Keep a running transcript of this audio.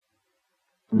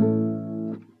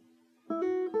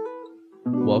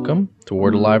Welcome to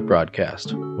Word Alive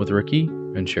Broadcast with Ricky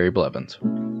and Sherry Blevins.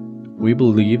 We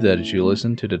believe that as you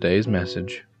listen to today's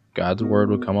message, God's Word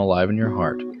will come alive in your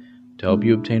heart to help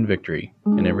you obtain victory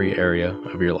in every area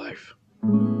of your life.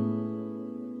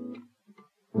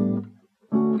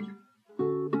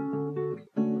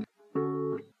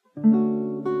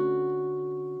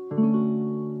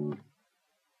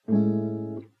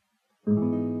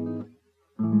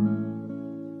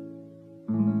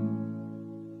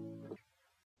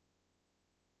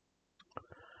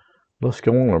 Let's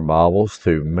go on our Bibles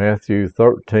to Matthew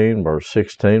 13, verse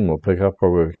 16. We'll pick up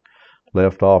where we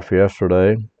left off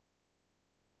yesterday.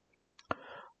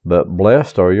 But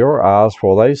blessed are your eyes,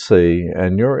 for they see,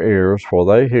 and your ears, for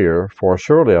they hear. For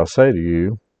surely I say to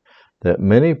you, that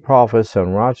many prophets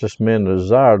and righteous men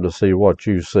desired to see what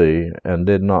you see, and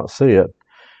did not see it,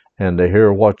 and to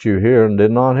hear what you hear, and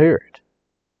did not hear it.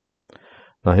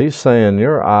 Now he's saying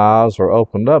your eyes are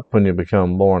opened up when you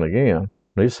become born again.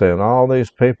 He's saying all these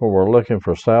people were looking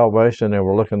for salvation. They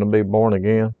were looking to be born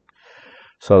again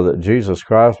so that Jesus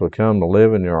Christ would come to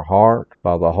live in your heart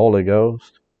by the Holy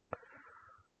Ghost,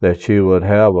 that you would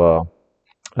have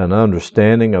an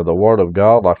understanding of the Word of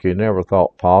God like you never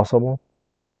thought possible,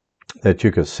 that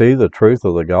you could see the truth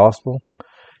of the gospel,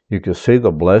 you could see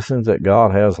the blessings that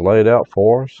God has laid out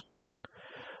for us.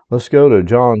 Let's go to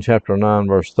John chapter 9,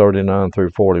 verse 39 through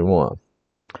 41.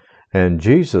 And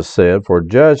Jesus said, For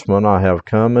judgment I have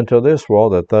come into this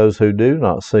world, that those who do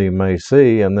not see may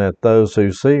see, and that those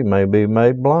who see may be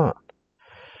made blind.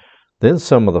 Then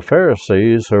some of the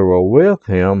Pharisees who were with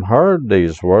him heard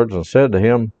these words, and said to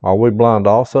him, Are we blind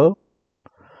also?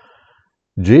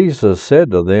 Jesus said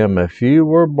to them, If you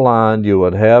were blind, you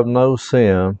would have no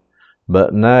sin,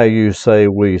 but now you say,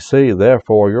 We see,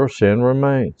 therefore your sin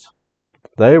remains.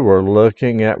 They were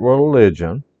looking at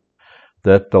religion,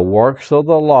 that the works of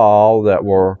the law that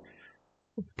were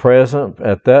present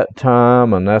at that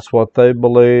time, and that's what they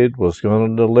believed was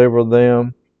going to deliver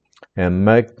them and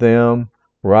make them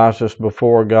righteous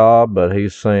before God. But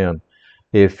he's saying,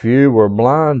 if you were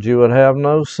blind, you would have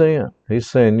no sin. He's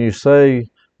saying, you say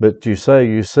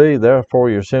you see,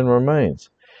 therefore your sin remains.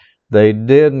 They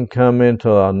didn't come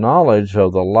into a knowledge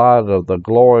of the light of the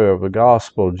glory of the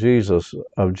gospel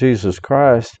of Jesus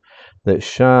Christ that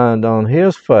shined on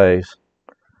his face.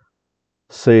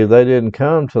 See, they didn't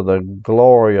come to the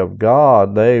glory of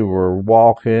God. They were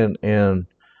walking in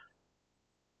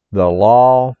the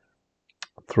law,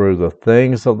 through the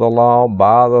things of the law,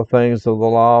 by the things of the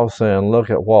law, saying, look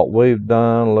at what we've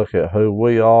done, look at who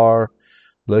we are,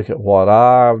 look at what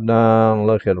I've done,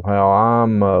 look at how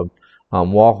I'm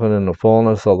walking in the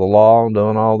fullness of the law,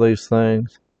 doing all these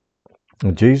things.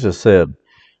 And Jesus said,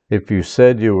 if you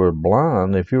said you were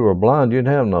blind, you'd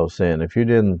have no sin. If you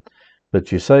didn't, but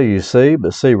you say you see,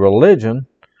 but see, religion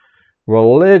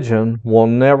will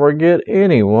never get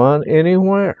anyone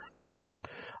anywhere.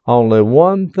 Only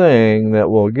one thing that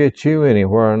will get you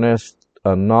anywhere, and that's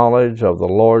a knowledge of the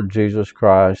Lord Jesus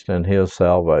Christ and his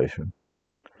salvation.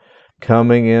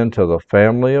 Coming into the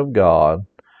family of God,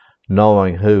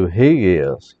 knowing who he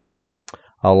is,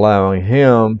 allowing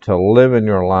him to live in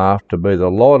your life, to be the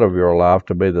Lord of your life,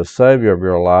 to be the Savior of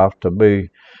your life, to be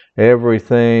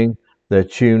everything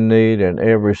that you need in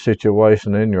every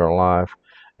situation in your life,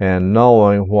 and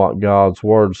knowing what God's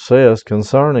Word says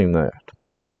concerning that.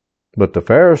 But the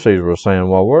Pharisees were saying,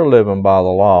 well, we're living by the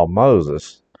law of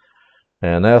Moses,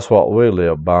 and that's what we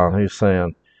live by. And he's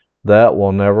saying, that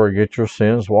will never get your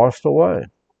sins washed away.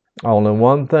 Only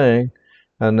one thing,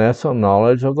 and that's a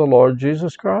knowledge of the Lord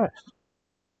Jesus Christ.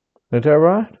 Isn't that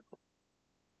right?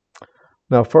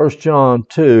 Now, 1 John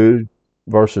 2,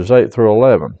 verses 8 through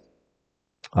 11.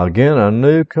 Again, a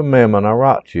new commandment I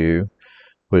write to you,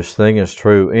 which thing is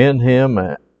true in him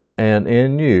and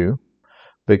in you,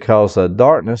 because the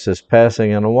darkness is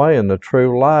passing away and the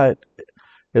true light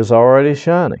is already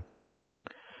shining.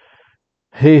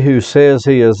 He who says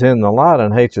he is in the light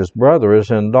and hates his brother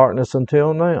is in darkness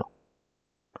until now.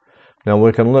 Now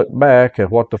we can look back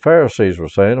at what the Pharisees were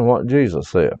saying and what Jesus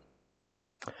said.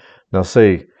 Now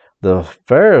see, the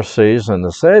Pharisees and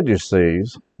the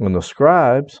Sadducees and the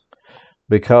scribes,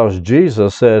 because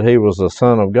Jesus said he was the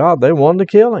Son of God, they wanted to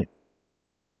kill him.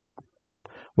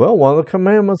 Well, one of the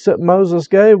commandments that Moses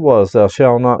gave was, thou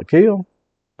shalt not kill.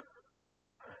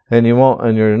 And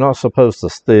you're not supposed to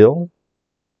steal,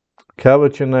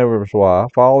 covet your neighbor's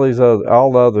wife, all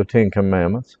the other 10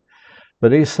 commandments.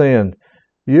 But he's saying,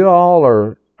 you all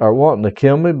are wanting to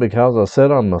kill me because I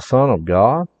said I'm the Son of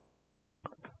God?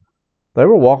 They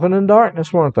were walking in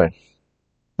darkness, weren't they?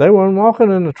 They weren't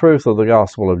walking in the truth of the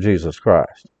gospel of Jesus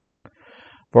Christ.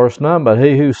 Verse 9, but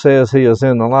he who says he is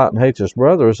in the light and hates his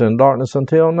brother is in darkness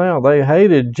until now. They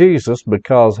hated Jesus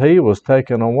because he was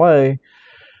taking away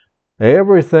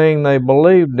everything they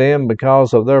believed in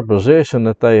because of their position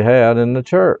that they had in the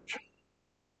church.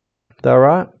 Is that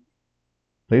right?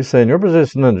 He's saying your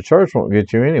position in the church won't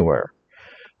get you anywhere.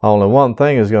 Only one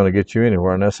thing is going to get you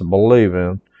anywhere, and that's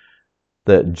believing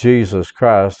that Jesus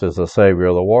Christ is the Savior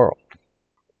of the world.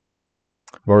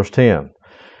 Verse 10,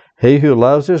 he who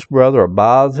loves his brother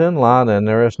abides in light, and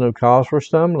there is no cause for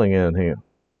stumbling in him.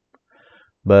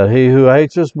 But he who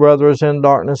hates his brother is in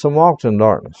darkness and walks in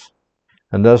darkness,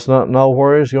 and does not know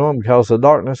where he is going, because the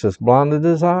darkness has blinded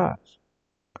his eyes.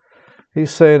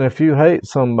 He's saying if you hate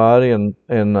somebody, and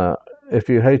if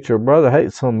you hate your brother,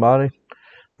 hate somebody,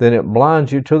 then it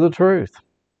blinds you to the truth,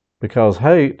 because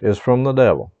hate is from the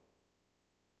devil.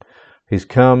 He's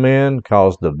come in,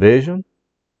 caused division.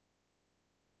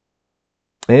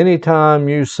 Anytime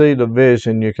you see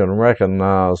division, you can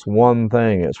recognize one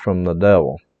thing: it's from the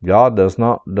devil. God does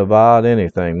not divide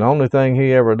anything. The only thing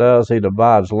he ever does, he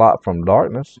divides light from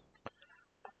darkness.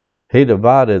 He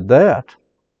divided that.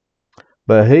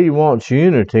 But he wants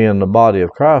unity in the body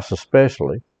of Christ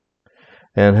especially.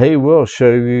 And he will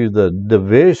show you the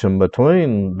division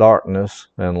between darkness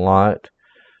and light.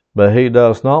 But he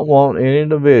does not want any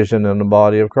division in the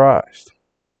body of Christ.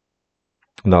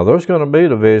 Now, there's going to be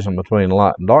division between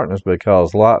light and darkness,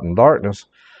 because light and darkness,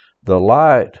 the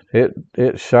light,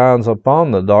 it shines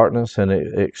upon the darkness, and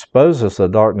it exposes the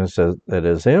darkness that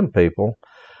is in people.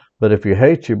 But if you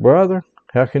hate your brother,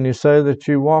 how can you say that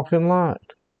you walk in light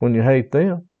when you hate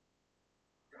them?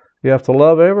 You have to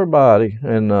love everybody,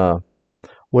 and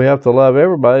we have to love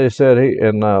everybody. He said,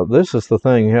 this is the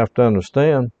thing you have to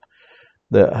understand,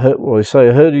 that we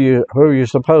say, who are you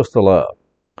supposed to love?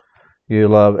 You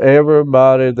love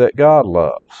everybody that God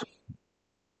loves.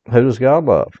 Who does God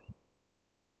love?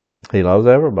 He loves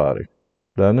everybody,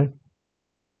 doesn't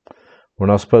he? We're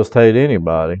not supposed to hate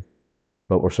anybody,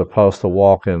 but we're supposed to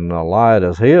walk in the light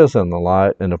as he is in the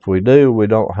light. And if we do, we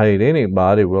don't hate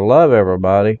anybody. We love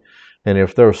everybody. And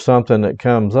if there's something that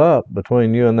comes up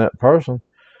between you and that person,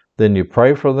 then you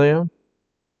pray for them,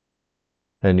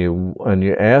 and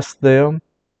you ask them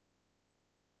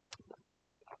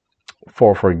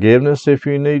for forgiveness if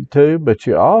you need to, but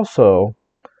you also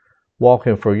walk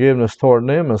in forgiveness toward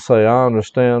them and say, I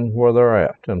understand where they're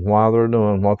at and why they're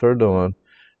doing what they're doing.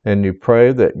 And you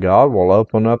pray that God will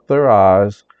open up their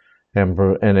eyes, and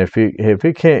if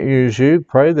he can't use you,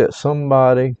 pray that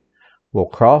somebody will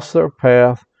cross their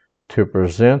path to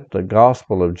present the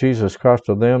gospel of Jesus Christ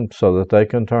to them so that they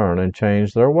can turn and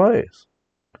change their ways.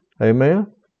 Amen?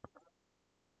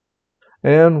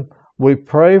 And we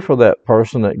pray for that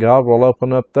person that God will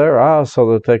open up their eyes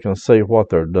so that they can see what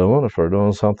they're doing, if they're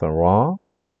doing something wrong.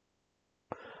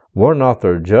 We're not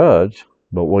their judge,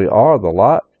 but we are the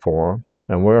light for them,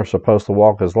 and we're supposed to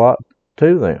walk as light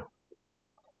to them.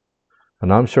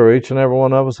 And I'm sure each and every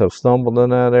one of us have stumbled in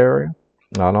that area.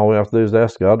 And all we have to do is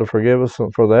ask God to forgive us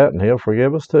for that, and he'll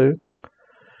forgive us too.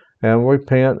 And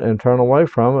repent and turn away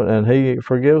from it, and he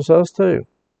forgives us too.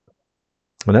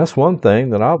 And that's one thing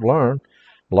that I've learned.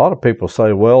 A lot of people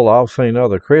say, well, I've seen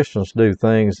other Christians do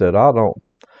things that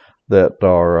that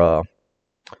are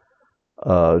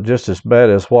just as bad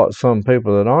as what some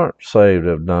people that aren't saved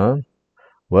have done.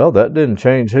 Well, that didn't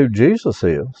change who Jesus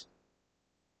is.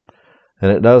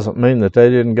 And it doesn't mean that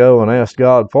they didn't go and ask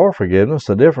God for forgiveness.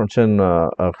 The difference in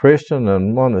a Christian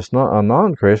and one that's not a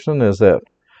non-Christian is that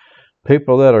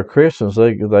people that are Christians,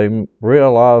 they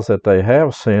realize that they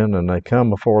have sinned, and they come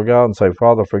before God and say,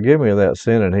 Father, forgive me of that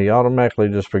sin, and he automatically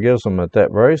just forgives them at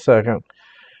that very second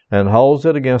and holds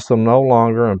it against them no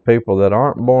longer. And people that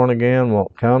aren't born again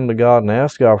won't come to God and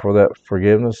ask God for that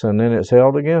forgiveness, and then it's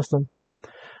held against them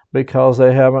because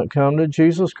they haven't come to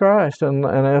Jesus Christ and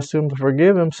asked him to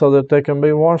forgive him so that they can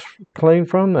be washed clean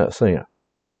from that sin.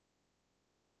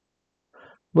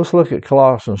 Let's look at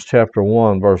Colossians chapter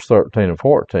 1, verse 13 and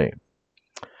 14.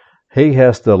 He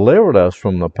has delivered us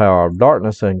from the power of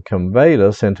darkness and conveyed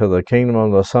us into the kingdom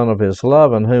of the Son of his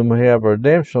love, in whom we have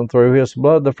redemption through his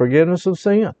blood, the forgiveness of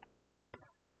sin.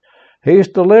 He's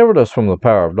delivered us from the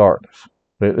power of darkness.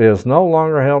 It is no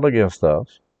longer held against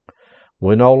us.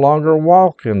 We no longer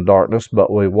walk in darkness,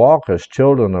 but we walk as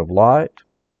children of light.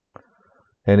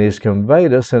 And he's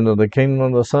conveyed us into the kingdom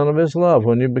of the Son of his love.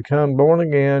 When you become born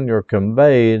again, you're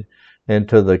conveyed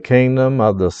into the kingdom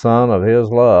of the Son of his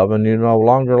love. And you no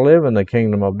longer live in the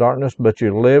kingdom of darkness, but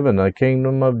you live in the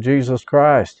kingdom of Jesus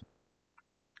Christ.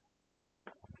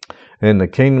 And the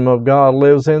kingdom of God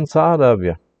lives inside of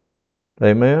you.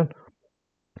 Amen?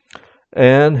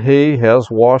 And he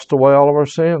has washed away all of our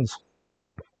sins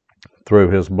through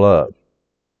His blood.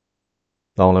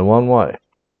 Only one way.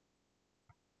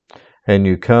 And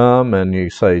you come and you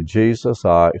say, Jesus,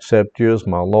 I accept you as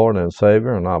my Lord and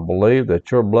Savior, and I believe that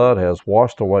your blood has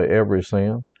washed away every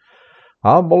sin.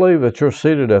 I believe that you're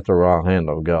seated at the right hand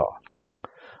of God.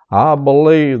 I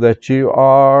believe that you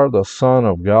are the Son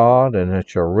of God, and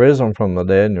that you're risen from the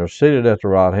dead, and you're seated at the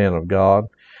right hand of God,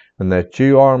 and that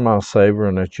you are my Savior,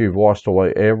 and that you've washed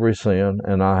away every sin,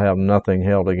 and I have nothing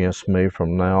held against me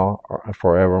from now or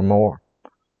forevermore.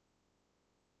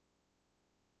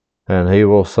 And He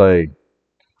will say,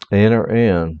 enter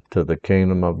into the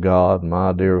kingdom of God,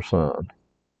 my dear son.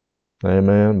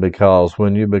 Amen. Because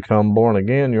when you become born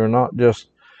again, you're not just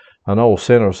an old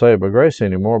sinner saved by grace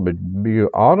anymore, but you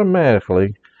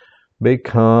automatically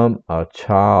become a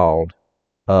child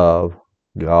of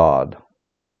God.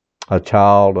 A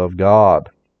child of God.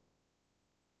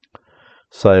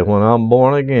 Say, when I'm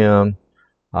born again,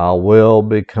 I will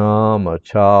become a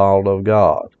child of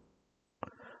God.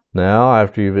 Now,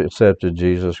 after you've accepted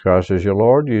Jesus Christ as your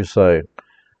Lord, you say,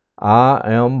 I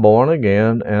am born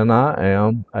again, and I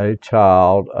am a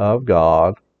child of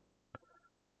God,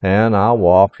 and I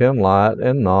walk in light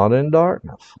and not in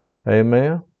darkness.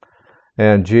 Amen.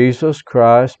 And Jesus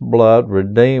Christ's blood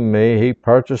redeemed me. He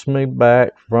purchased me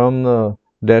back from the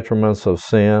detriments of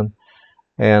sin,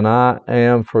 and I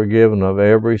am forgiven of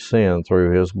every sin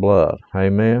through His blood.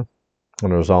 Amen.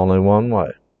 And there's only one way.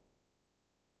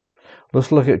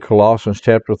 Let's look at Colossians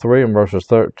chapter 3 and verses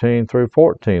 13 through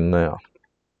 14 now.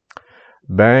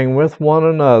 Bearing with one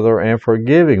another and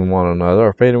forgiving one another,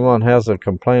 if anyone has a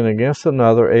complaint against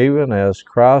another, even as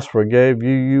Christ forgave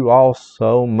you, you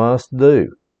also must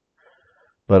do.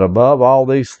 But above all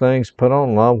these things, put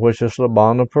on love, which is the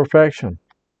bond of perfection.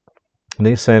 And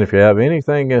He's saying, if you have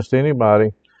anything against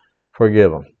anybody,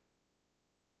 forgive them.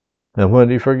 And when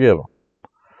do you forgive them?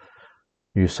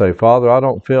 You say, Father, I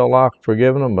don't feel like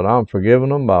forgiving them, but I'm forgiving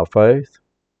them by faith.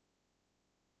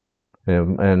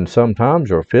 And sometimes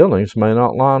your feelings may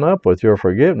not line up with your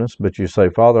forgiveness, but you say,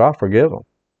 Father, I forgive them.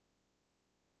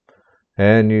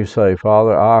 And you say,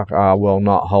 Father, I will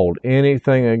not hold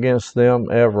anything against them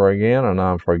ever again, and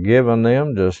I'm forgiving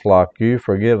them just like you've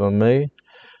forgiven me.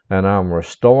 And I'm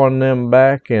restoring them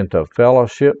back into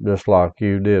fellowship just like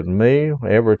you did me.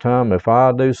 Every time if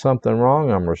I do something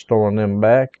wrong, I'm restoring them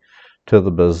back to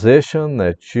the position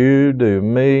that you do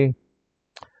me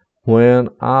when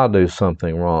I do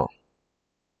something wrong.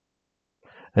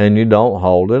 And you don't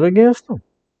hold it against them.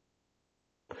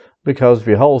 Because if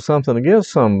you hold something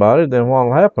against somebody, then what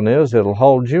will happen is it'll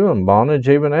hold you in bondage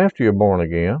even after you're born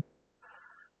again.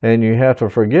 And you have to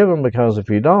forgive them, because if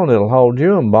you don't, it'll hold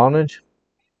you in bondage,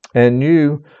 and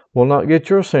you will not get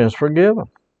your sins forgiven.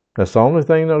 That's the only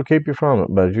thing that'll keep you from it.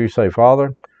 But if you say,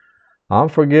 Father, I'm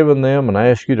forgiving them, and I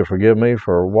ask you to forgive me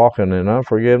for walking in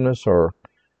unforgiveness or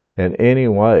in any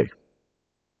way.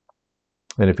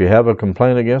 And if you have a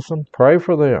complaint against them, pray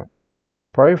for them.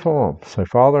 Pray for them. Say,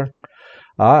 Father,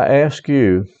 I ask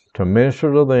you to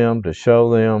minister to them, to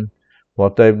show them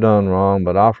what they've done wrong,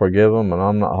 but I forgive them, and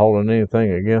I'm not holding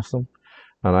anything against them.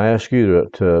 And I ask you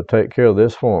to take care of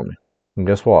this for me. And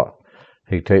guess what?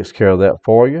 He takes care of that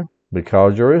for you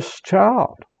because you're His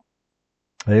child.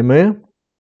 Amen?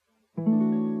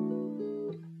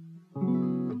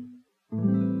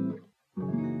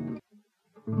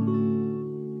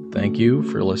 Thank you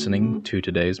for listening to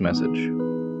today's message.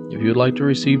 If you would like to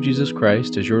receive Jesus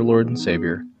Christ as your Lord and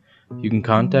Savior, you can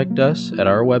contact us at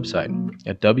our website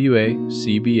at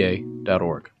wacba.org.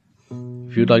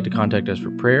 If you would like to contact us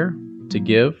for prayer, to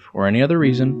give, or any other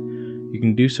reason, you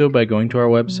can do so by going to our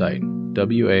website,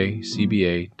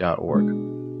 wacba.org,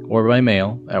 or by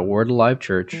mail at Word Alive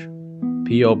Church,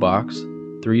 P.O. Box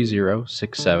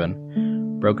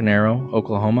 3067, Broken Arrow,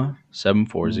 Oklahoma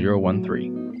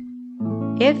 74013.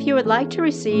 If you would like to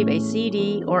receive a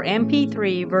CD or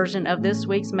MP3 version of this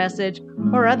week's message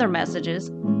or other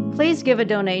messages, please give a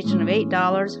donation of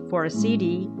 $8 for a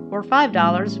CD or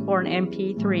 $5 for an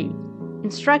MP3.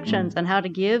 Instructions on how to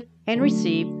give and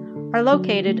receive are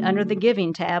located under the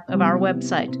Giving tab of our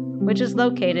website, which is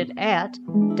located at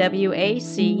wacba.org.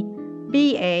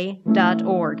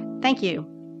 Thank you.